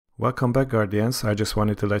Welcome back, Guardians. I just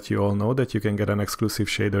wanted to let you all know that you can get an exclusive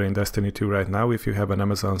shader in Destiny 2 right now if you have an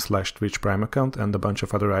Amazon/Twitch Prime account and a bunch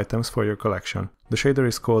of other items for your collection. The shader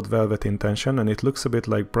is called Velvet Intention and it looks a bit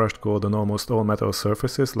like brushed gold on almost all metal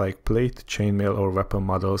surfaces like plate, chainmail or weapon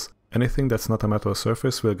models. Anything that's not a metal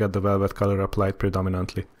surface will get the velvet color applied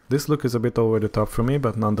predominantly. This look is a bit over the top for me,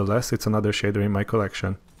 but nonetheless it's another shader in my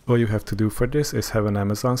collection. All you have to do for this is have an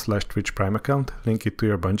Amazon/Twitch Prime account, link it to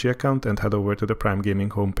your Bungie account and head over to the Prime Gaming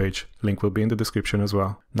homepage. Link will be in the description as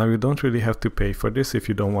well. Now you don't really have to pay for this if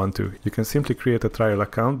you don't want to. You can simply create a trial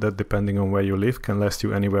account that, depending on where you live, can last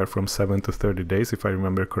you anywhere from 7 to 30 days if I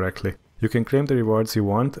remember correctly. You can claim the rewards you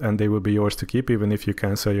want and they will be yours to keep even if you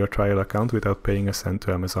cancel your trial account without paying a cent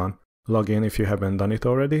to Amazon. Log in if you haven't done it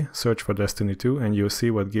already, search for Destiny 2 and you'll see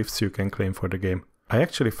what gifts you can claim for the game. I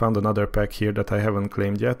actually found another pack here that I haven't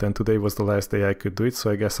claimed yet and today was the last day I could do it, so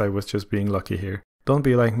I guess I was just being lucky here. Don't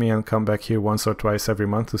be like me and come back here once or twice every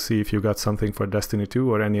month to see if you got something for Destiny 2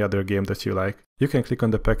 or any other game that you like. You can click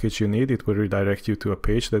on the package you need, it will redirect you to a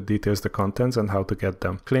page that details the contents and how to get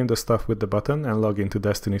them. Claim the stuff with the button and log into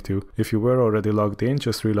Destiny 2. If you were already logged in,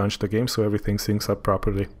 just relaunch the game so everything syncs up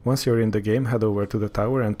properly. Once you're in the game, head over to the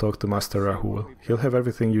tower and talk to Master Rahul. He'll have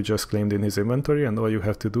everything you just claimed in his inventory and all you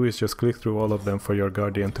have to do is just click through all of them for your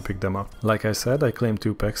Guardian to pick them up. Like I said, I claimed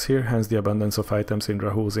 2 packs here, hence the abundance of items in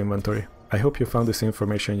Rahul's inventory. I hope you found this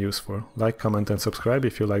information useful. Like, comment and subscribe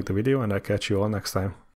if you liked the video and I'll catch you all next time.